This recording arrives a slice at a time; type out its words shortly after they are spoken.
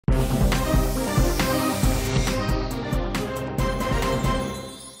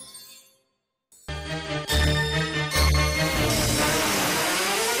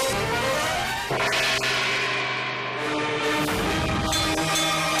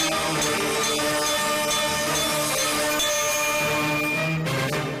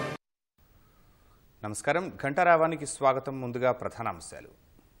నమస్కారం ఘంటారావానికి స్వాగతం. ముందుగా ప్రధానాంశాలు.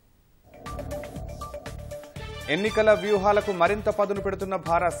 ఎన్నికల వ్యూహాలకు మరింత పదును పెడుతున్న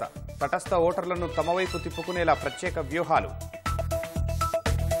భారస. తటస్థ ఓటర్లను తమ వైపు తిప్పుకునేలా ప్రత్యేక వ్యూహాలు.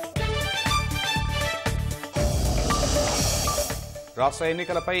 రాష్ట్ర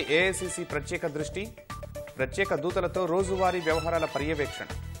ఎన్నికలపై ఏఐసీసీ ప్రత్యేక దృష్టి. ప్రత్యేక దూతలతో రోజువారీ వ్యవహారాల పర్యవేక్షణ.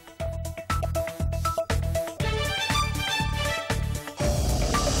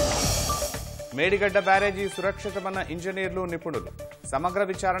 మేడిగడ్డ బ్యారేజీ సురక్షితమన్న ఇంజనీర్లు, నిపుణులు. సమగ్ర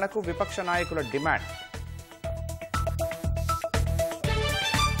విచారణకు విపక్ష నాయకుల డిమాండ్.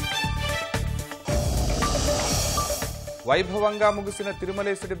 వైభవంగా ముగిసిన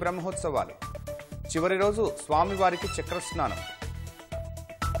తిరుమలేశుడి బ్రహ్మోత్సవాలు. చివరి రోజు స్వామివారికి చక్రస్నానం.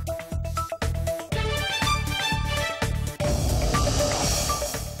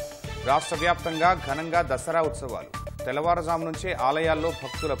 రాష్ట్ర వ్యాప్తంగా ఘనంగా దసరా ఉత్సవాలు. తెల్లవారుజాము నుంచే ఆలయాల్లో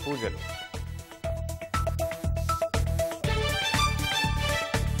భక్తుల పూజలు.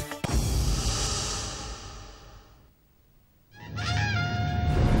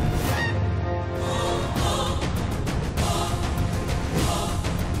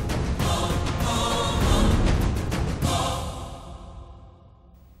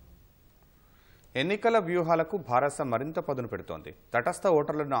 ఎన్నికల వ్యూహాలకు భారస మరింత పదును పెడుతోంది. తటస్థ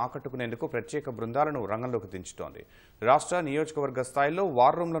ఓటర్లను ఆకట్టుకునేందుకు ప్రత్యేక బృందాలను రంగంలోకి దించుతోంది. రాష్ట్ర నియోజకవర్గ స్థాయిలో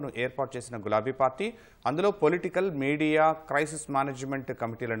వార్ రూమ్లను ఏర్పాటు చేసిన గులాబీ పార్టీ అందులో పొలిటికల్, మీడియా, క్రైసిస్ మేనేజ్మెంట్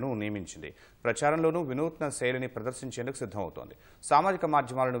కమిటీలను నియమించింది. ప్రచారంలోనూ వినూత్న శైలిని ప్రదర్శించేందుకు సిద్దమవుతోంది. సామాజిక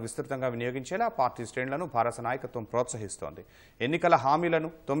మాధ్యమాలను విస్తృతంగా వినియోగించేలా పార్టీ శ్రేణులను భారస నాయకత్వం ప్రోత్సహిస్తోంది. ఎన్నికల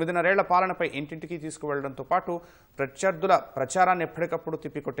హామీలను 9.5 పాలనపై ఇంటింటికి తీసుకువెళ్లడంతో పాటు ప్రత్యర్థుల ప్రచారాన్ని ఎప్పటికప్పుడు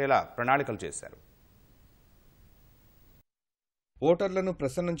తిప్పికొట్టేలా ప్రణాళికలు చేశారు. ఓటర్లను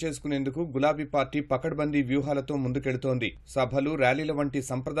ప్రసన్నం చేసుకునేందుకు గులాబీ పార్టీ పకడ్బందీ వ్యూహాలతో ముందుకెడుతోంది. సభలు, ర్యాలీల వంటి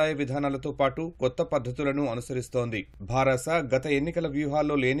సంప్రదాయ విధానాలతో పాటు కొత్త పద్ధతులను అనుసరిస్తోంది. భారస గత ఎన్నికల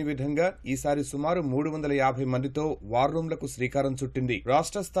వ్యూహాల్లో లేని విధంగా ఈసారి సుమారు 350 మందితో వార్ రూమ్లకు శ్రీకారం చుట్టింది.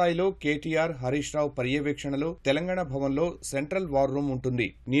 రాష్ట్ర స్థాయిలో కేటీఆర్, హరీష్ రావు పర్యవేక్షణలో తెలంగాణ భవన్లో సెంట్రల్ వార్ రూమ్ ఉంటుంది.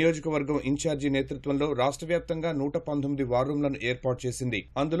 నియోజకవర్గం ఇన్ఛార్జి నేతృత్వంలో రాష్ట్ర వ్యాప్తంగా 119 వార్ రూమ్లను ఏర్పాటు చేసింది.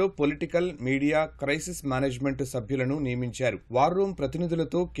 అందులో పొలిటికల్, మీడియా, క్రైసిస్ మేనేజ్మెంట్ సభ్యులను నియమించారు. వార్ రూమ్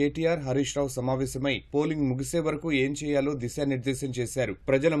ప్రతినిధులతో కేటీఆర్, హరీష్ రావు సమావేశమై పోలింగ్ ముగిసే వరకు ఏం చేయాలో దిశానిర్దేశం చేశారు.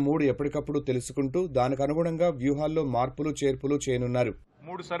 ప్రజల మూడు ఎప్పటికప్పుడు తెలుసుకుంటూ దానికి అనుగుణంగా వ్యూహాల్లో మార్పులు, చేర్పులు చేయనున్నారు.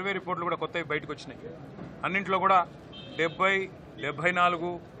 3 సర్వే రిపోర్టులు కూడా కొత్తవి బయటకు వచ్చినాయి. అన్నింటిలో కూడా 70,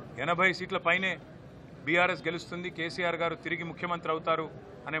 74, 80 సీట్ల పైనే బీఆర్ఎస్ గెలుస్తుంది, కేసీఆర్ గారు తిరిగి ముఖ్యమంత్రి అవుతారు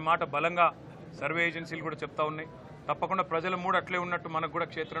అనే మాట బలంగా సర్వే ఏజెన్సీలు కూడా చెప్తా ఉన్నాయి. తప్పకుండా ప్రజల మూడు అట్లే ఉన్నట్టు మనకు కూడా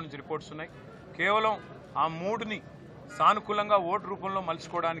క్షేత్రం నుంచి రిపోర్ట్స్ ఉన్నాయి. కేవలం ఆ మూడుని సానుకూలంగా ఓటు రూపంలో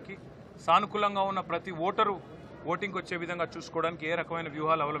మలుచుకోవడానికి, సానుకూలంగా ఉన్న ప్రతి ఓటరు ఓటింగ్కి వచ్చే విధంగా చూసుకోవడానికి ఏ రకమైన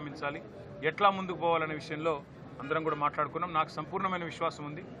వ్యూహాలు అవలంబించాలి, ఎట్లా ముందుకు పోవాలనే విషయంలో అందరం కూడా మాట్లాడుకున్నాం. నాకు సంపూర్ణమైన విశ్వాసం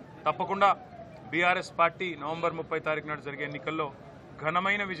ఉంది. తప్పకుండా బీఆర్ఎస్ పార్టీ నవంబర్ 30 తారీఖు నాడు జరిగే ఎన్నికల్లో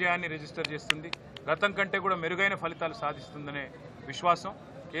ఘనమైన విజయాన్ని రిజిస్టర్ చేస్తుంది. గతం కంటే కూడా మెరుగైన ఫలితాలు సాధిస్తుందనే విశ్వాసం,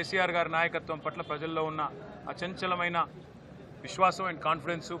 కేసీఆర్ గారి నాయకత్వం పట్ల ప్రజల్లో ఉన్న అచంచలమైన విశ్వాసం అండ్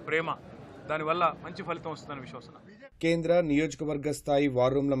కాన్ఫిడెన్స్, ప్రేమ, దానివల్ల మంచి ఫలితం వస్తుందనే విశ్వాసం. కేంద్ర, నియోజకవర్గ స్థాయి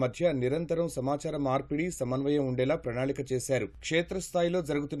వార్ రూమ్ల మధ్య నిరంతరం సమాచార మార్పిడి, సమన్వయం ఉండేలా ప్రణాళిక చేశారు. క్షేత్రస్థాయిలో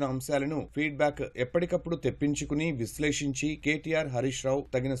జరుగుతున్న అంశాలను ఫీడ్బ్యాక్ ఎప్పటికప్పుడు తెప్పించుకుని విశ్లేషించి కేటీఆర్, హరీష్ రావు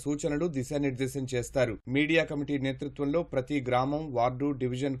తగిన సూచనలు, దిశానిర్దేశం చేస్తారు. మీడియా కమిటీ నేతృత్వంలో ప్రతి గ్రామం, వార్డు,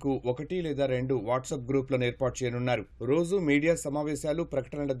 డివిజన్ కు 1 లేదా 2 వాట్సాప్ గ్రూపులను ఏర్పాటు చేయనున్నారు. రోజు మీడియా సమావేశాలు,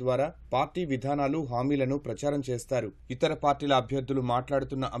 ప్రకటనల ద్వారా పార్టీ విధానాలు, హామీలను ప్రచారం చేస్తారు. ఇతర పార్టీల అభ్యర్థులు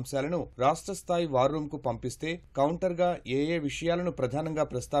మాట్లాడుతున్న అంశాలను రాష్ట్ర స్థాయి వార్ రూమ్ కు పంపిస్తే కౌంటర్ గా ఏ విషయాలను ప్రధానంగా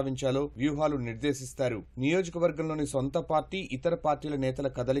ప్రస్తావించాలో వ్యూహాలు నిర్దేశిస్తారు. నియోజకవర్గంలోని సొంత పార్టీ, ఇతర పార్టీల నేతల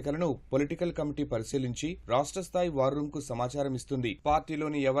కదలికలను పొలిటికల్ కమిటీ పరిశీలించి రాష్ట్ర స్థాయి వార్ రూమ్ కు సమాచారం ఇస్తుంది.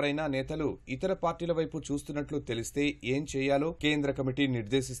 పార్టీలోని ఎవరైనా నేతలు ఇతర పార్టీల వైపు చూస్తున్నట్లు తెలిస్తే ఏం చేయాలో కేంద్ర కమిటీ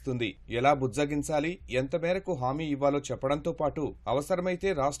నిర్దేశిస్తుంది. ఎలా బుజ్జగించాలి, ఎంత మేరకు హామీ ఇవ్వాలో చెప్పడంతో పాటు అవసరమైతే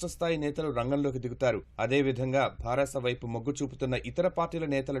రాష్ట్ర స్థాయి నేతలు రంగంలోకి దిగుతారు. అదేవిధంగా భారస వైపు మొగ్గు చూపుతున్న ఇతర పార్టీల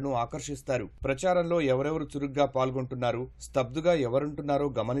నేతలను ఆకర్షిస్తారు. ప్రచారంలో ఎవరెవరు చురుగ్గా పాల్గొంటున్నారు, స్తబ్దుగా ఎవరుంటున్నారో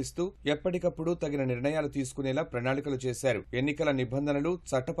గమనిస్తూ ఎప్పటికప్పుడు తగిన నిర్ణయాలు తీసుకునేలా ప్రణాళికలు చేశారు. ఎన్నికల నిబంధనలు,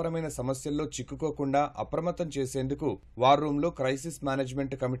 చట్టపరమైన సమస్యల్లో చిక్కుకోకుండా అప్రమత్తం చేసేందుకు వార్ రూమ్ లో క్రైసిస్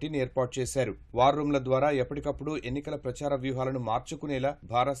మేనేజ్మెంట్ కమిటీని ఏర్పాటు చేశారు. వార్ రూమ్ల ద్వారా ఎప్పటికప్పుడు ఎన్నికల ప్రచార వ్యూహాలను మార్చుకునేలా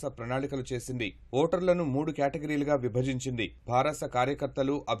భారస ప్రణాళికలు చేసింది. ఓటర్లను 3 కేటగిరీలుగా విభజించింది. భారస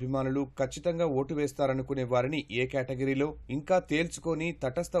కార్యకర్తలు, అభిమానులు ఖచ్చితంగా ఓటు వేస్తారనుకునే వారిని ఏ కేటగిరీలో, ఇంకా తేల్చుకొని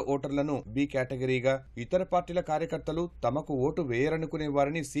తటస్థ ఓటర్లను బి కేటగిరీగా, ఇతర పార్టీల కార్యకర్తలు కార్యకర్తలు తమకు ఓటు వేయరనుకునే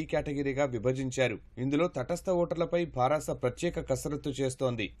వారిని సి కేటగిరీగా విభజించారు. ఇందులో తటస్థ ఓటర్లపై భారాస ప్రత్యేక కసరత్తు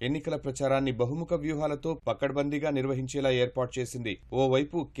చేస్తోంది. ఎన్నికల ప్రచారాన్ని బహుముఖ వ్యూహాలతో పకడ్బందీగా నిర్వహించేలా ఏర్పాటు చేసింది.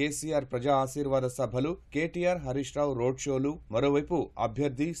 ఓవైపు కేసీఆర్ ప్రజా ఆశీర్వాద సభలు, కేటీఆర్, హరీష్ రావు రోడ్ షోలు, మరోవైపు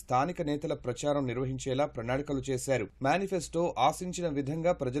అభ్యర్థి, స్థానిక నేతల ప్రచారం నిర్వహించేలా ప్రణాళికలు చేశారు. మేనిఫెస్టో ఆశించిన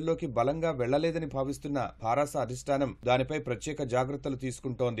విధంగా ప్రజల్లోకి బలంగా వెళ్లలేదని భావిస్తున్న భారాస అధిష్టానం దానిపై ప్రత్యేక జాగ్రత్తలు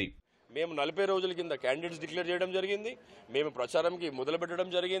తీసుకుంటోంది. మేము 40 రోజుల కింద క్యాండిడేట్స్ డిక్లేర్ చేయడం జరిగింది. మేము ప్రచారంకి మొదలు పెట్టడం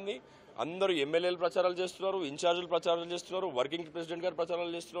జరిగింది. అందరూ ఎమ్మెల్యేలు ప్రచారాలు చేస్తున్నారు, ఇన్ఛార్జీలు ప్రచారాలు చేస్తున్నారు, వర్కింగ్ ప్రెసిడెంట్ గారు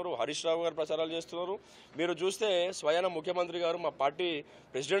ప్రచారాలు చేస్తున్నారు, హరీష్ రావు గారు ప్రచారాలు చేస్తున్నారు. మీరు చూస్తే స్వయాన ముఖ్యమంత్రి గారు, మా పార్టీ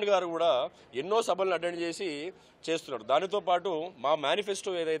ప్రెసిడెంట్ గారు కూడా ఎన్నో సభలను అటెండ్ చేసి చేస్తున్నారు. దానితో పాటు మా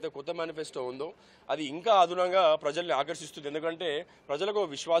మేనిఫెస్టో ఏదైతే కొత్త మేనిఫెస్టో ఉందో అది ఇంకా అదనంగా ప్రజల్ని ఆకర్షిస్తుంది. ఎందుకంటే ప్రజలకు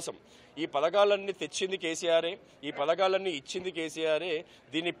విశ్వాసం, ఈ పథకాలన్నీ తెచ్చింది కేసీఆరే, ఈ పథకాలన్నీ ఇచ్చింది కేసీఆరే,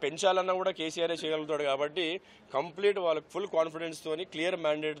 దీన్ని పెంచాలన్నా కూడా కేసీఆరే చేయగలుగుతాడు. కాబట్టి కంప్లీట్ వాళ్ళకి ఫుల్ కాన్ఫిడెన్స్ తోని క్లియర్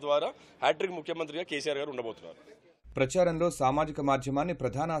మ్యాండేట్ ద్వారా హ్యాట్రిక్ ముఖ్యమంత్రిగా కేసీఆర్ గారు ఉండబోతున్నారు. ప్రచారంలో సామాజిక మాధ్యమాన్ని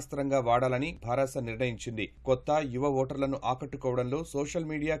ప్రధాన అస్త్రంగా వాడాలని భారాస నిర్ణయించింది. కొత్త యువ ఓటర్లను ఆకట్టుకోవడంలో సోషల్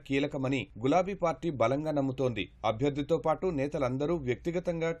మీడియా కీలకమని గులాబీ పార్టీ బలంగా నమ్ముతోంది. అభ్యర్థితో పాటు నేతలందరూ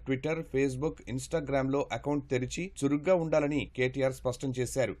వ్యక్తిగతంగా ట్విట్టర్, ఫేస్బుక్, ఇన్స్టాగ్రామ్లో అకౌంట్ తెరిచి చురుగ్గా ఉండాలని కేటీఆర్ స్పష్టం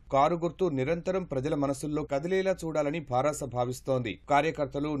చేశారు. కారు గుర్తు నిరంతరం ప్రజల మనసుల్లో కదిలేలా చూడాలని భారాస భావిస్తోంది.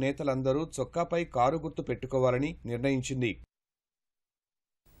 కార్యకర్తలు, నేతలందరూ చొక్కాపై కారు గుర్తు పెట్టుకోవాలని నిర్ణయించింది.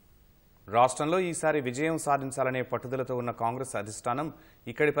 రాష్ట్రంలో ఈసారి విజయం సాధించాలనే పట్టుదలతో ఉన్న కాంగ్రెస్ అధిష్టానం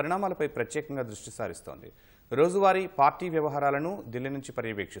ఇక్కడి పరిణామాలపై ప్రత్యేకంగా దృష్టి సారిస్తోంది. రోజువారీ పార్టీ వ్యవహారాలను ఢిల్లీ నుంచి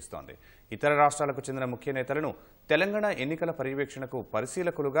పర్యవేక్షిస్తోంది. ఇతర రాష్ట్రాలకు చెందిన ముఖ్య నేతలను తెలంగాణ ఎన్నికల పర్యవేక్షణకు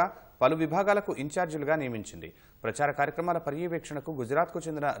పరిశీలకులుగా, పలు విభాగాలకు ఇన్ఛార్జీలుగా నియమించింది. ప్రచార కార్యక్రమాల పర్యవేక్షణకు గుజరాత్కు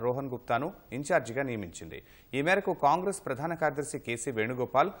చెందిన రోహన్ గుప్తాను ఇన్ఛార్జిగా నియమించింది. ఈ మేరకు కాంగ్రెస్ ప్రధాన కార్యదర్శి కేసీ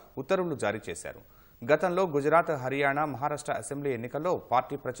వేణుగోపాల్ ఉత్తర్వులు జారీ చేశారు. గతంలో గుజరాత్, హర్యానా, మహారాష్ట్ర అసెంబ్లీ ఎన్నికల్లో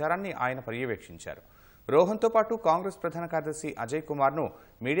పార్టీ ప్రచారాన్ని ఆయన పర్యవేక్షించారు. రోహన్తో పాటు కాంగ్రెస్ ప్రధాన కార్యదర్శి అజయ్ కుమార్ను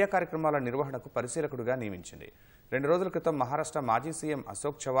మీడియా కార్యక్రమాల నిర్వహణకు పరిశీలకుడుగా నియమించింది. 2 రోజుల క్రితం మహారాష్ట్ర మాజీ సీఎం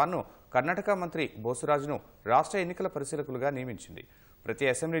అశోక్ చవాన్ను, కర్ణాటక మంత్రి బోసురాజును రాష్ట్ర ఎన్నికల పరిశీలకులుగా నియమించింది. ప్రతి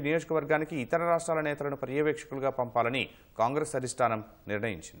అసెంబ్లీ నియోజకవర్గానికి ఇతర రాష్ట్రాల నేతలను పర్యవేక్షకులుగా పంపాలని కాంగ్రెస్ అధిష్టానం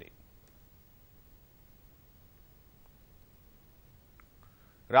నిర్ణయించింది.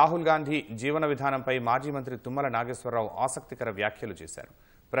 రాహుల్ గాంధీ జీవన విధానంపై మాజీ మంత్రి తుమ్మల నాగేశ్వరరావు ఆసక్తికర వ్యాఖ్యలు చేశారు.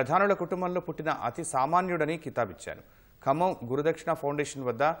 ప్రధానుల కుటుంబంలో పుట్టిన అతి సామాన్యుడని కితాబిచ్చారు. ఖమ్మం గురుదక్షిణ ఫౌండేషన్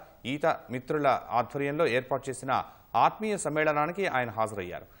వద్ద ఈత మిత్రుల ఆధ్వర్యంలో ఏర్పాటు చేసిన ఆత్మీయ సమ్మేళనానికి ఆయన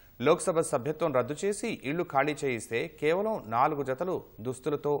హాజరయ్యారు. లోక్సభ సభ్యత్వం రద్దు చేసి ఇళ్లు ఖాళీ చేయిస్తే కేవలం 4 జతలు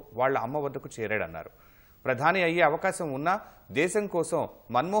దుస్తులతో వాళ్ల అమ్మ వద్దకు చేరాడన్నారు. ప్రధాని అయ్యే అవకాశం ఉన్నా దేశం కోసం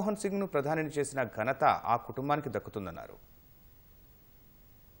మన్మోహన్ సింగ్ను ప్రధానిని చేసిన ఘనత ఆ కుటుంబానికి దక్కుతుందన్నారు.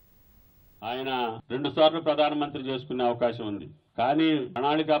 ఆయన 2 సార్లు ప్రధానమంత్రి చేసుకునే అవకాశం ఉంది. కానీ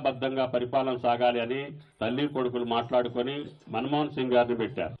ప్రణాళికాబద్ధంగా పరిపాలన సాగాలి అని తల్లి కొడుకులు మాట్లాడుకొని మన్మోహన్ సింగ్ గారిని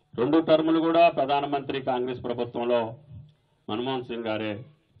పెట్టారు. 2 టర్ములు కూడా ప్రధానమంత్రి కాంగ్రెస్ ప్రభుత్వంలో మన్మోహన్ సింగ్ గారే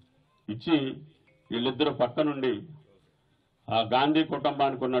ఇచ్చి వీళ్ళిద్దరూ పక్క నుండి ఆ గాంధీ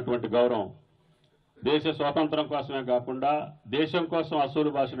కుటుంబానికి ఉన్నటువంటి గౌరవం, దేశ స్వాతంత్రం కోసమే కాకుండా దేశం కోసం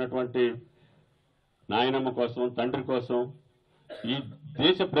అసూలు బాసినటువంటి నాయనమ్మ కోసం, తండ్రి కోసం, ఈ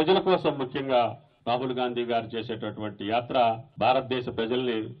దేశ ప్రజల కోసం ముఖ్యంగా రాహుల్ గాంధీ గారు చేసేటటువంటి యాత్ర భారతదేశ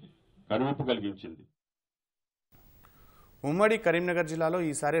ప్రజల్ని కనువిప్పు కలిగించింది. ఉమ్మడి కరీంనగర్ జిల్లాలో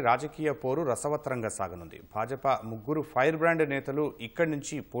ఈసారి రాజకీయ పోరు రసవత్తరంగా సాగనుంది. భాజపా 3 ఫైర్ బ్రాండ్ నేతలు ఇక్కడి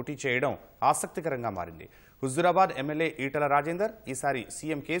నుంచి పోటీ చేయడం ఆసక్తికరంగా మారింది. హుజూరాబాద్ ఎమ్మెల్యే ఈటల రాజేందర్ ఈసారి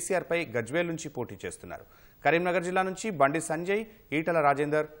సీఎం కేసీఆర్ పై గజ్వేల్ నుంచి పోటీ చేస్తున్నారు. కరీంనగర్ జిల్లా నుంచి బండి సంజయ్, ఈటల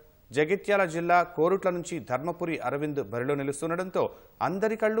రాజేందర్, జగిత్యాల జిల్లా కోరుట్ల నుంచి ధర్మపురి అరవింద్ బరిలో నిలుస్తుండటంతో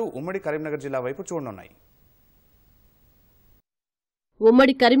అందరి కళ్లు ఉమ్మడి కరీంనగర్ జిల్లా వైపు చూడనున్నాయి.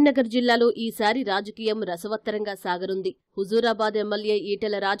 ఉమ్మడి కరీంనగర్ జిల్లాలో ఈసారి రాజకీయం రసవత్తరంగా సాగనుంది. హుజూరాబాద్ ఎమ్మెల్యే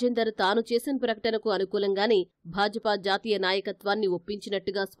ఈటెల రాజేందర్ తాను చేసిన ప్రకటనకు అనుకూలంగానే భాజపా జాతీయ నాయకత్వాన్ని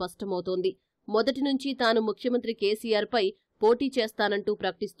ఒప్పించినట్టుగా స్పష్టమవుతోంది. మొదటి నుంచి తాను ముఖ్యమంత్రి కేసీఆర్ పై పోటీ చేస్తానంటూ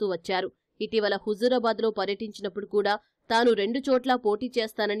ప్రకటిస్తూ వచ్చారు. ఇటీవల హుజూరాబాద్లో పర్యటించినప్పుడు కూడా తాను 2 చోట్ల పోటీ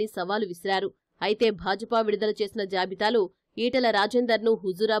చేస్తానని సవాలు విసిరారు. అయితే భాజపా విడుదల చేసిన జాబితాలో ఈటెల రాజేందర్ను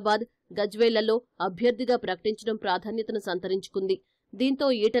హుజూరాబాద్, గజ్వేళ్లలో అభ్యర్థిగా ప్రకటించడం ప్రాధాన్యతను సంతరించుకుంది. దీంతో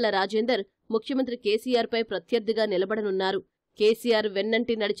ఈటెల రాజేందర్ ముఖ్యమంత్రి కేసీఆర్పై ప్రత్యర్థిగా నిలబడనున్నారు. కేసీఆర్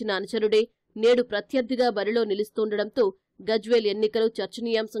వెన్నంటి నడిచిన అనుచరుడే నేడు ప్రత్యర్థిగా బరిలో నిలుస్తుండటంతో గజ్వేల్ ఎన్నికలు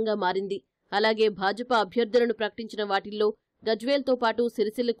చర్చనీయాంశంగా మారింది. అలాగే భాజపా అభ్యర్థులను ప్రకటించిన వాటిల్లో గజ్వేల్తో పాటు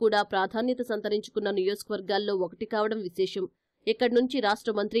సిరిసిల్ల కూడా ప్రాధాన్యత సంతరించుకున్న నియోజకవర్గాల్లో ఒకటి కావడం విశేషం. ఇక్కడి నుంచి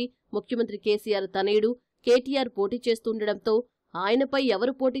రాష్ట్ర మంత్రి, ముఖ్యమంత్రి కేసీఆర్ తనయుడు కేటీఆర్ పోటీ చేస్తుండటంతో ఆయనపై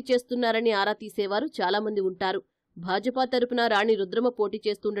ఎవరు పోటీ చేస్తున్నారని ఆరా తీసేవారు చాలామంది ఉంటారు. భాజపా తరపున రాణి రుద్రమ పోటీ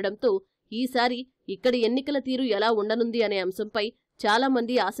చేస్తుండటంతో ఈసారి ఇక్కడి ఎన్నికల తీరు ఎలా ఉండనుంది అనే అంశంపై చాలా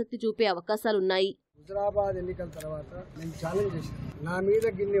మంది ఆసక్తి చూపే అవకాశాలున్నాయి. హుజురాబాద్ ఎన్నికల తర్వాత నేను ఛాలెంజ్ చేశాను. నా మీద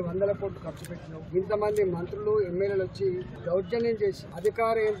గిన్ని 100 కోట్లు ఖర్చు పెట్టినావు, ఇంతమంది మంత్రులు ఎమ్మెల్యేలు వచ్చి దౌర్జన్యం చేసి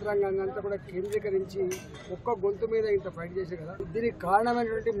అధికార యంత్రాంగాన్ని అంతా కూడా కేంద్రీకరించి ఒక్క గొంతు మీద ఇంత ఫైట్ చేశారు కదా. దీనికి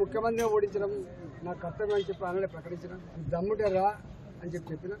కారణమైనటువంటి ముఖ్యమంత్రిని ఓడించడం నా కర్తవ్యం అని చెప్పి అనలే ప్రకటించిన. దమ్ముంటే రా అని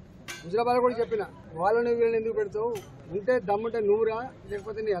చెప్పిన. హుజురాబాద్ కూడా చెప్పిన, వాళ్ళని వీళ్ళని ఎందుకు పెడతావు, ఉంటే దమ్ముంటే నువ్వు రా,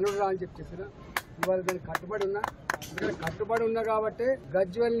 లేకపోతే నీ అల్లుడు రా అని చెప్పిన. ఇవాళ దానికి కట్టుబడి ఉన్నా కాబట్టి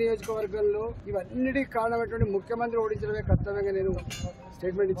గజ్వేల్ నియోజకవర్గంలో ఇవన్నిటికీ కారణమైనటువంటి ముఖ్యమంత్రి ఓడించడమే కర్తవ్యంగా నేను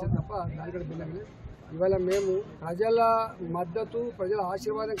స్టేట్మెంట్ ఇచ్చాను తప్ప దానికంటే భిన్నంగా. ఇవాళ మేము ప్రజల మద్దతు, ప్రజల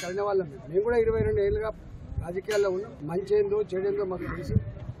ఆశీర్వాదం కలిగిన వాళ్ళం. మేము కూడా 22 ఏళ్ళుగా రాజకీయాల్లో ఉన్నాం. మంచి ఏందో చెడేందో మాకు తెలుసు.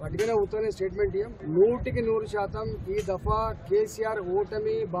 వాటికైనా ఉత్తరనే స్టేట్మెంట్ ఇయ్యం. 100% ఈ దఫా కేసీఆర్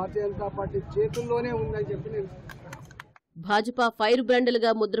ఓటమి భారతీయ జనతా పార్టీ చేతుల్లోనే ఉందని చెప్పి నేను. భాజపా ఫైర్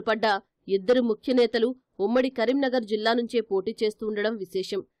బ్రాండ్లుగా ముద్రపడ్డ ఇద్దరు ముఖ్య నేతలు ఉమ్మడి కరీంనగర్ జిల్లా నుంచే పోటీ చేస్తుండడం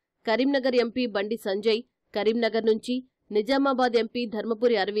విశేషం. కరీంనగర్ ఎంపీ బండి సంజయ్ కరీంనగర్ నుంచి, నిజామాబాద్ ఎంపీ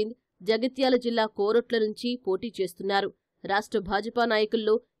ధర్మపురి అరవింద్ జగిత్యాల జిల్లా కోరొట్ల నుంచి పోటీ చేస్తున్నారు. రాష్ట్ర భాజపా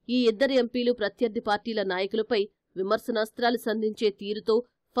నాయకుల్లో ఈ ఇద్దరు ఎంపీలు ప్రత్యర్థి పార్టీల నాయకులపై విమర్శనాస్త్రాలు సంధించే తీరుతో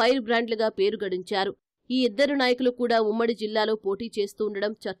ఫైర్ బ్రాండ్లుగా పేరు గడించారు. ఈ ఇద్దరు నాయకులు కూడా ఉమ్మడి జిల్లాలో పోటీ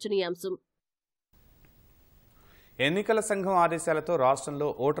చేస్తుండడం చర్చనీయాంశం. ఎన్నికల సంఘం ఆదేశాలతో రాష్ట్రంలో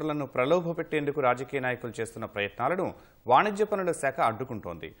ఓటర్లను ప్రలోభపెట్టేందుకు రాజకీయ నాయకులు చేస్తున్న ప్రయత్నాలను వాణిజ్య పనుల శాఖ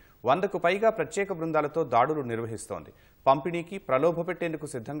అడ్డుకుంటోంది. 100కు పైగా ప్రత్యేక బృందాలతో దాడులు నిర్వహిస్తోంది. పంపిణీకి ప్రలోభపెట్టేందుకు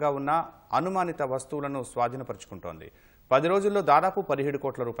సిద్ధంగా ఉన్న అనుమానిత వస్తువులను స్వాధీనపరుచుకుంటోంది. 10 రోజుల్లో దాదాపు 17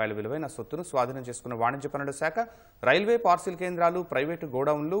 కోట్ల రూపాయల విలువైన సొత్తును స్వాధీనం చేసుకున్న వాణిజ్య పనుల శాఖ రైల్వే పార్సిల్ కేంద్రాలు, ప్రైవేటు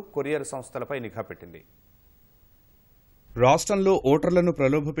గోడౌన్లు, కొరియర్ సంస్థలపై నిఘా పెట్టింది. రాష్ట్రంలో ఓటర్లను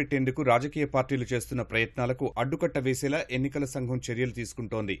ప్రలోభపెట్టేందుకు రాజకీయ పార్టీలు చేస్తున్న ప్రయత్నాలకు అడ్డుకట్ట వేసేలా ఎన్నికల సంఘం చర్యలు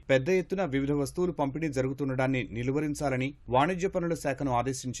తీసుకుంటోంది. పెద్ద ఎత్తున వివిధ వస్తువులు పంపిణీ జరుగుతుండడాన్ని నిలువరించాలని వాణిజ్య పనుల శాఖను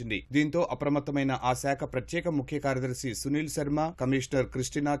ఆదేశించింది. దీంతో అప్రమత్తమైన ఆ శాఖ ప్రత్యేక ముఖ్య కార్యదర్శి సునీల్ శర్మ, కమిషనర్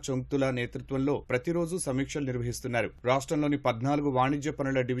క్రిస్టినా చొంక్తుల నేతృత్వంలో ప్రతిరోజు సమీక్షలు నిర్వహిస్తున్నారు. రాష్ట్రంలోని 14 వాణిజ్య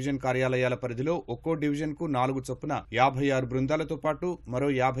పనుల డివిజన్ కార్యాలయాల పరిధిలో ఒక్కో డివిజన్ కు 4 చొప్పున 56 బృందాలతో పాటు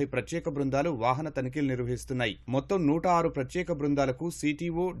మరో 50 ప్రత్యేక బృందాలు వాహన తనిఖీలు నిర్వహిస్తున్నాయి. మొత్తం 106 ప్రత్యేక బృందాలకు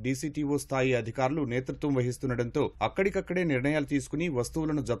సిటీఓ, డీసీటీఓ స్థాయి అధికారులు నేతృత్వం వహిస్తుండటంతో అక్కడికక్కడే నిర్ణయాలు తీసుకుని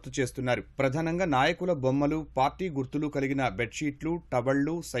వస్తువులను జప్తు చేస్తున్నారు. ప్రధానంగా నాయకుల బొమ్మలు, పార్టీ గుర్తులు కలిగిన బెడ్షీట్లు,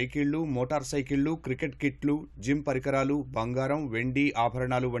 టవళ్లు, సైకిళ్లు, మోటార్ సైకిళ్లు, క్రికెట్ కిట్లు, జిమ్ పరికరాలు, బంగారం, వెండి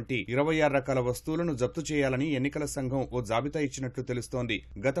ఆభరణాలు వంటి 26 రకాల వస్తువులను జప్తు చేయాలని ఎన్నికల సంఘం ఓ జాబితా ఇచ్చినట్లు తెలుస్తోంది.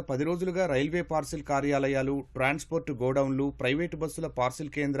 గత 10 రోజులుగా రైల్వే పార్సిల్ కార్యాలయాలు, ట్రాన్స్పోర్ట్ గోడౌన్లు, ప్రైవేటు బస్సుల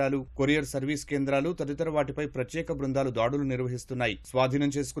పార్సిల్ కేంద్రాలు, కొరియర్ సర్వీస్ కేంద్రాలు తదితర వాటిపై ప్రత్యేక బృందాలు దాడులు నిర్వహిస్తున్నాయి. స్వాధీనం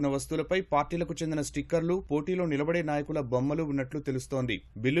చేసుకున్న వస్తువులపై పార్టీలకు చెందిన స్టిక్కర్లు, పోటీలో నిలబడే నాయకుల బొమ్మలు ఉన్నట్లు తెలుస్తోంది.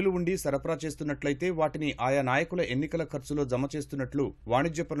 బిల్లులు ఉండి సరఫరా చేస్తున్నట్లయితే వాటిని ఆయా నాయకుల ఎన్నికల ఖర్చులో జమ చేస్తున్నట్లు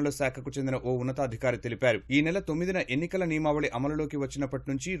వాణిజ్య పనుల శాఖకు చెందిన ఓ ఉన్నతాధికారి తెలిపారు. ఈ నెల 9న ఎన్నికల నియమావళి అమలులోకి వచ్చినప్పటి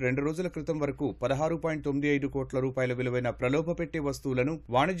నుంచి 2 రోజుల క్రితం వరకు 16.95 కోట్ల రూపాయల విలువైన ప్రలోభపెట్టే వస్తువులను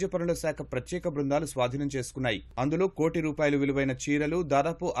వాణిజ్య పనుల శాఖ ప్రత్యేక బృందాలు స్వాధీనం చేసుకున్నాయి. అందులో ₹1 కోటి విలువైన చీరలు,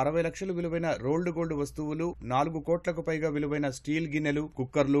 దాదాపు 60 లక్షల విలువైన రోల్డ్ గోల్డ్ వస్తువులు, 4 కోట్లకు పైగా విలువైన స్టీల్ గిన్నెలు,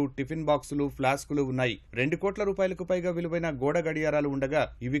 కుక్కర్లు, టిఫిన్ బాక్సులు, ఫ్లాస్కులు ఉన్నాయి. 2 కోట్ల రూపాయలకు పైగా విలువైన గోడ గడియారాలు ఉండగా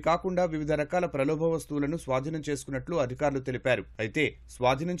ఇవి కాకుండా వివిధ రకాల ప్రలోభ వస్తువులను స్వాధీనం చేసుకున్నట్లు అధికారులు తెలిపారు. అయితే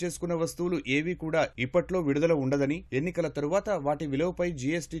స్వాధీనం చేసుకున్న వస్తువులు ఏవీ కూడా ఇప్పట్లో విడుదల ఉండదని, ఎన్నికల తరువాత వాటి విలువపై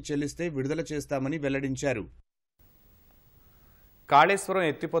జీఎస్టీ చెల్లిస్తే విడుదల చేస్తామని వెల్లడించారు. కాళేశ్వరం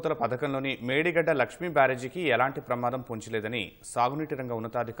ఎత్తిపోతల పథకంలోని మేడిగడ్డ లక్ష్మీ బ్యారేజీకి ఎలాంటి ప్రమాదం పొంచలేదని సాగునీటి రంగ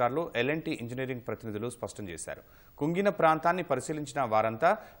ఉన్నతాధికారులు, ఎల్ఎన్టీ ఇంజనీరింగ్ ప్రతినిధులు స్పష్టం చేశారు. కుంగిన ప్రాంతాన్ని పరిశీలించిన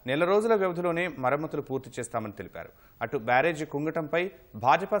వారంతా నెల రోజుల వ్యవధిలోనే మరమ్మతులు పూర్తి చేస్తామని తెలిపారు. అటు బ్యారేజీ కుంగటంపై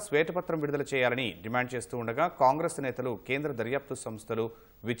భాజపా శ్వేతపత్రం విడుదల చేయాలని డిమాండ్ చేస్తూ ఉండగా కాంగ్రెస్ నేతలు కేంద్ర దర్యాప్తు సంస్థలు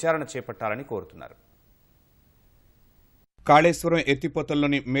విచారణ చేపట్టాలని కోరుతున్నారు. కాళేశ్వరం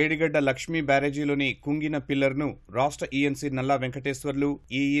ఎత్తిపోతల్లోని మేడిగడ్డ లక్ష్మీ బ్యారేజీలోని కుంగిన పిల్లర్ను రాష్ట్ర ఈఎన్సీ నల్లా వెంకటేశ్వర్లు,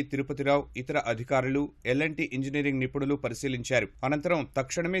 ఈఈ తిరుపతిరావు, ఇతర అధికారులు, ఎల్ఎన్టీ ఇంజనీరింగ్ నిపుణులు పరిశీలించారు. అనంతరం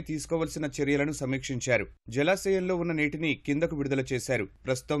తక్షణమే తీసుకోవాల్సిన చర్యలను సమీక్షించారు. జలాశయంలో ఉన్న నీటిని కిందకు విడుదల చేశారు.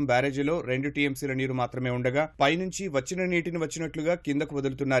 ప్రస్తుతం బ్యారేజీలో 2 టీఎంసీల నీరు మాత్రమే ఉండగా పైనుంచి వచ్చిన నీటిని వచ్చినట్లుగా కిందకు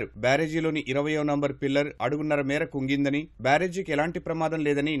వదులుతున్నారు. బ్యారేజీలోని 20వ నంబర్ పిల్లర్ అడుగున్నర మేర కుంగిందని, బ్యారేజీకి ఎలాంటి ప్రమాదం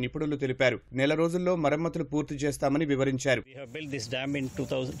లేదని నిపుణులు తెలిపారు. నెల రోజుల్లో మరమ్మతులు పూర్తి చేస్తామని వివరించారు. We have built this dam in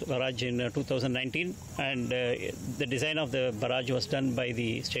 2019 and the design of the barrage was done by the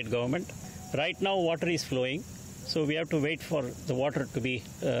state government. Right now water is flowing, so we have to wait for the water to be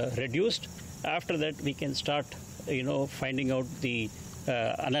reduced. After that we can start, finding out the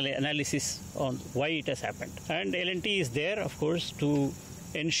analysis on why it has happened. And L&T is there, of course, to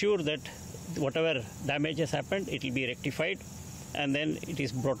ensure that whatever damage has happened, it will be rectified, and then it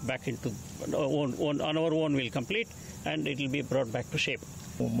is brought back into on our own will complete, and it will be brought back to shape.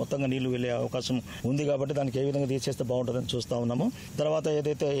 మొత్తంగా నీళ్లు వెళ్ళే అవకాశం ఉంది కాబట్టి దానికి ఏ విధంగా తీసేస్తే బాగుంటుందని చూస్తూ ఉన్నాము. తర్వాత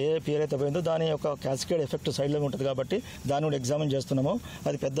ఏదైతే ఏ పియర్ అయితే పోయిందో దాని యొక్క క్యాస్కేడ్ ఎఫెక్ట్ సైడ్లో ఉంటుంది కాబట్టి దాన్ని కూడా ఎగ్జామిన్ చేస్తున్నాము.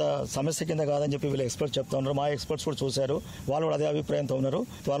 అది పెద్ద సమస్య కింద కాదని చెప్పి వీళ్ళు ఎక్స్పర్ట్స్ చెప్తా ఉన్నారు. మా ఎక్స్పర్ట్స్ కూడా చూశారు, వాళ్ళు కూడా అదే అభిప్రాయంతో ఉన్నారు.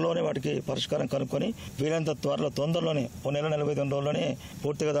 త్వరలోనే వాటికి పరిష్కారం కనుక్కొని వీలైనంత తొందరలోనే 1-45 రోజుల్లోనే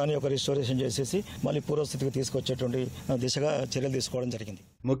పూర్తిగా దాని యొక్క రిస్టోరేషన్ చేసేసి మళ్ళీ పూర్వస్థితికి తీసుకొచ్చేటువంటి దిశగా చర్యలు తీసుకోవడం జరిగింది.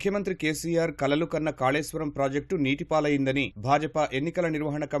 ముఖ్యమంత్రి కేసీఆర్ కలలు కన్న కాళేశ్వరం ప్రాజెక్టు నీటిపాలైందని భాజపా ఎన్నికల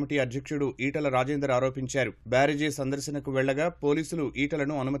నిర్వహణ కమిటీ అధ్యక్షుడు ఈటల రాజేందర్ ఆరోపించారు. బ్యారేజీ సందర్శనకు వెళ్లగా పోలీసులు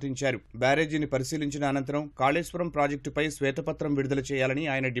ఈటలను అనుమతించారు. బ్యారేజీని పరిశీలించిన అనంతరం కాళేశ్వరం ప్రాజెక్టుపై శ్వేతపత్రం విడుదల చేయాలని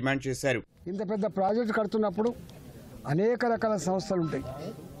ఆయన డిమాండ్ చేశారు. ఇంత పెద్ద ప్రాజెక్టు కడుతున్నప్పుడు అనేక రకాల సంస్థలు ఉంటాయి,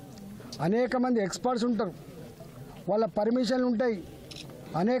 అనేక మంది ఎక్స్పర్ట్స్ ఉంటారు, వాళ్ళ పర్మిషన్లు ఉంటాయి,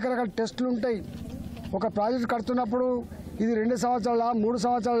 అనేక రకాల టెస్టులు ఉంటాయి. ఒక ప్రాజెక్టు కడుతున్నప్పుడు ఇది 2 సంవత్సరాల 3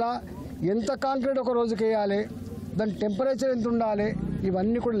 సంవత్సరాల ఎంత కాంక్రీట్ ఒక రోజుకి వేయాలి, దాని టెంపరేచర్ ఎంత ఉండాలి,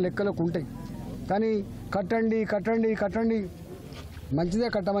 ఇవన్నీ కూడా లెక్కలకు ఉంటాయి. కానీ కట్టండి మంచిదే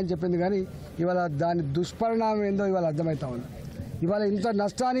కట్టమని చెప్పింది, కానీ ఇవాళ దాని దుష్పరిణామం ఏందో ఇవాళ అర్థమవుతా ఉంది. ఇవాళ ఇంత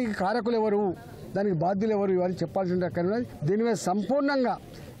నష్టానికి కారకులు ఎవరు, దానికి బాధ్యులు ఎవరు, ఇవన్నీ చెప్పాల్సిన అక్కడ దీని మీద సంపూర్ణంగా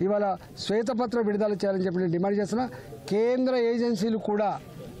ఇవాళ శ్వేతపత్రం విడుదల చేయాలని చెప్పి నేను డిమాండ్ చేస్తున్నా. కేంద్ర ఏజెన్సీలు కూడా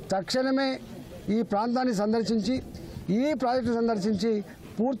తక్షణమే ఈ ప్రాంతాన్ని సందర్శించి ఈ ప్రాజెక్టు సందర్శించి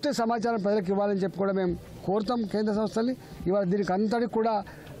పూర్తి సమాచారం ప్రజలకు ఇవ్వాలని చెప్పి కూడా మేము కోరుతాం కేంద్ర సంస్థల్ని. ఇవాళ దీనికి అంతటికి కూడా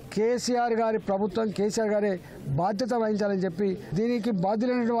కేసీఆర్ గారి ప్రభుత్వం, కేసీఆర్ గారే బాధ్యత వహించాలని చెప్పి, దీనికి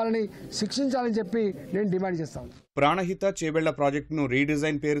బాధ్యులైన వాళ్ళని శిక్షించాలని చెప్పి నేను డిమాండ్ చేస్తాను. ప్రాణహిత చేవెళ్ల ప్రాజెక్టును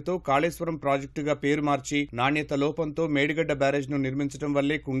రీడిజైన్ పేరుతో కాళేశ్వరం ప్రాజెక్టుగా పేరు మార్చి నాణ్యత లోపంతో మేడిగడ్డ బ్యారేజ్ను నిర్మించడం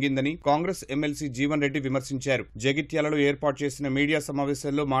వల్లే కుంగిందని కాంగ్రెస్ ఎమ్మెల్సీ జీవన్ రెడ్డి విమర్శించారు. జగిత్యాలలో ఏర్పాటు చేసిన మీడియా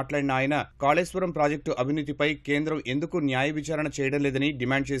సమావేశంలో మాట్లాడిన ఆయన కాళేశ్వరం ప్రాజెక్టు అవినీతిపై కేంద్రం ఎందుకు న్యాయ విచారణ చేయడం లేదని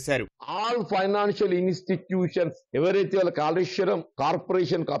డిమాండ్ చేశారు. ఆల్ ఫైనాన్షియల్ ఇన్స్టిట్యూషన్స్ ఎవరైతే వాళ్ళ కాళేశ్వరం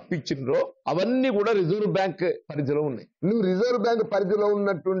కార్పొరేషన్ కు అప్పించిండ్రో అవన్నీ కూడా రిజర్వ్ బ్యాంక్ పరిధిలో ఉన్నాయి. నువ్వు రిజర్వ్ బ్యాంక్ పరిధిలో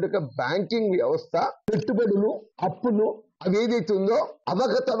ఉన్నటువంటి బ్యాంకింగ్ వ్యవస్థ పెట్టుబడులు అప్పులు అవి ఏదైతే ఉందో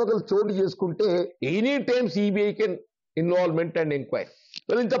అవకతవకలు చోటు చేసుకుంటే any time CBI can involvement and enquiry.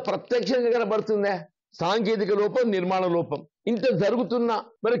 ఇంత ప్రత్యక్షంగా కనబడుతుందా? సాంకేతిక లోపం, నిర్మాణ లోపం ఇంత జరుగుతున్నా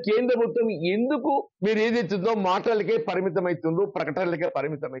మరి కేంద్ర ప్రభుత్వం ఎందుకు మీరు ఏదైతుందో మాటలకే పరిమితమవుతుందో, ప్రకటనలకే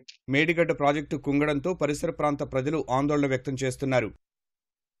పరిమితమవుతుంది. మేడిగడ్డ ప్రాజెక్టు కుంగడంతో పరిసర ప్రాంత ప్రజలు ఆందోళన వ్యక్తం చేస్తున్నారు.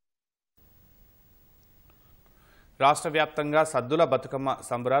 రాష్ట్ర వ్యాప్తంగా సద్దుల బతుకమ్మ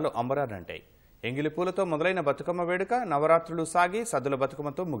సంబరాలు అంబరానంటాయి. ఎంగిలిపూలతో మొదలైన బతుకమ్మ వేడుక నవరాత్రులు సాగి సద్దుల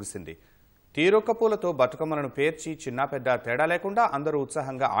బతుకమ్మతో ముగిసింది. తీరొక్క పూలతో బతుకమ్మలను పేర్చి చిన్న పెద్ద తేడా లేకుండా అందరూ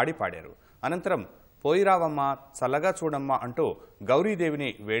ఉత్సాహంగా ఆడిపాడారు. అనంతరం పోయిరావమ్మ చల్లగా చూడమ్మ అంటూ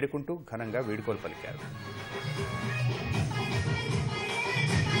గౌరీదేవిని వేడుకుంటూ ఘనంగా వీడుకోలు పలికారు.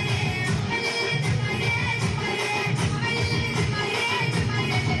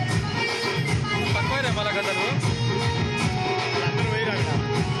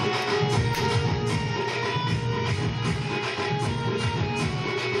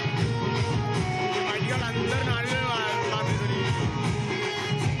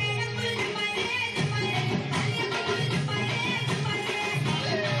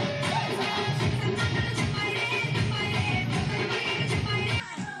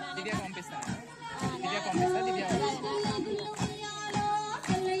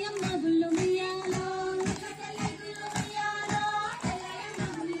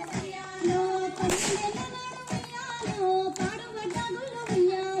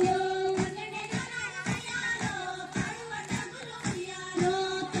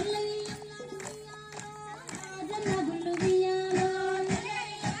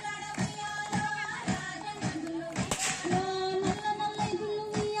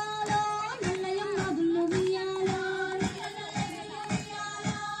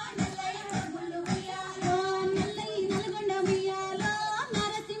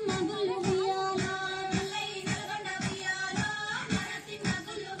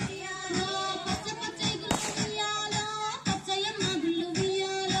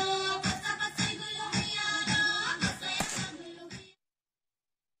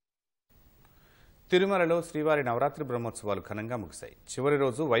 తిరుమలలో శ్రీవారి నవరాత్రి బ్రహ్మోత్సవాలు ఘనంగా ముగిశాయి. చివరి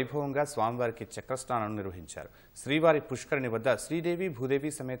రోజు వైభవంగా స్వామివారికి చక్రస్నానం నిర్వహించారు. శ్రీవారి పుష్కరిణి వద్ద శ్రీదేవి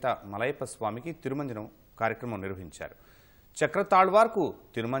భూదేవి సమేత మలయప్ప స్వామికి తిరుమంజనం కార్యక్రమం నిర్వహించారు. చక్రతాళ్వార్కు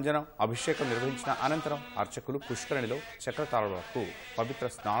తిరుమంజనం అభిషేకం నిర్వహించిన అనంతరం అర్చకులు పుష్కరిణిలో చక్రతాళ్వార్కు పవిత్ర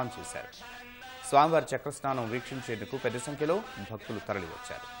స్నానం చేశారు. స్వామివారి చక్రస్నానం వీక్షించేందుకు పెద్ద సంఖ్యలో భక్తులు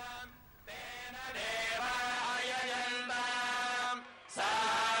తరలివచ్చారు.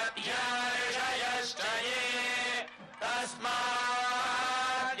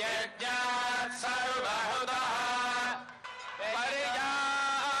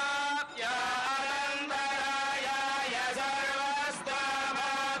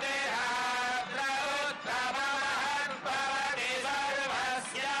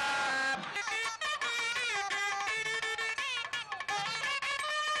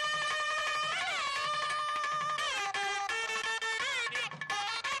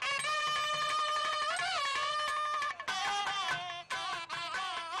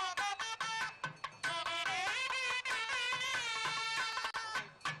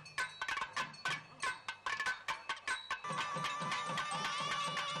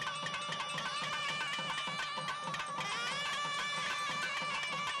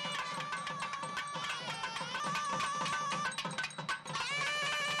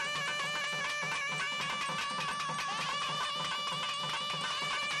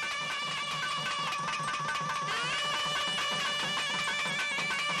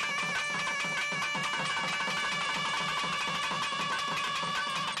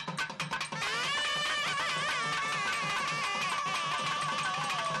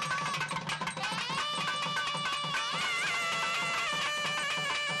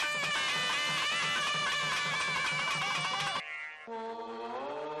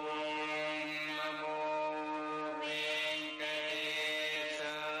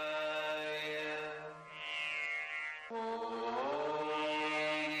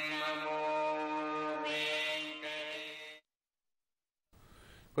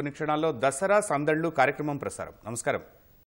 కొన్ని క్షణాల్లో దసరా సందళ్లు కార్యక్రమం ప్రసారం. నమస్కారం.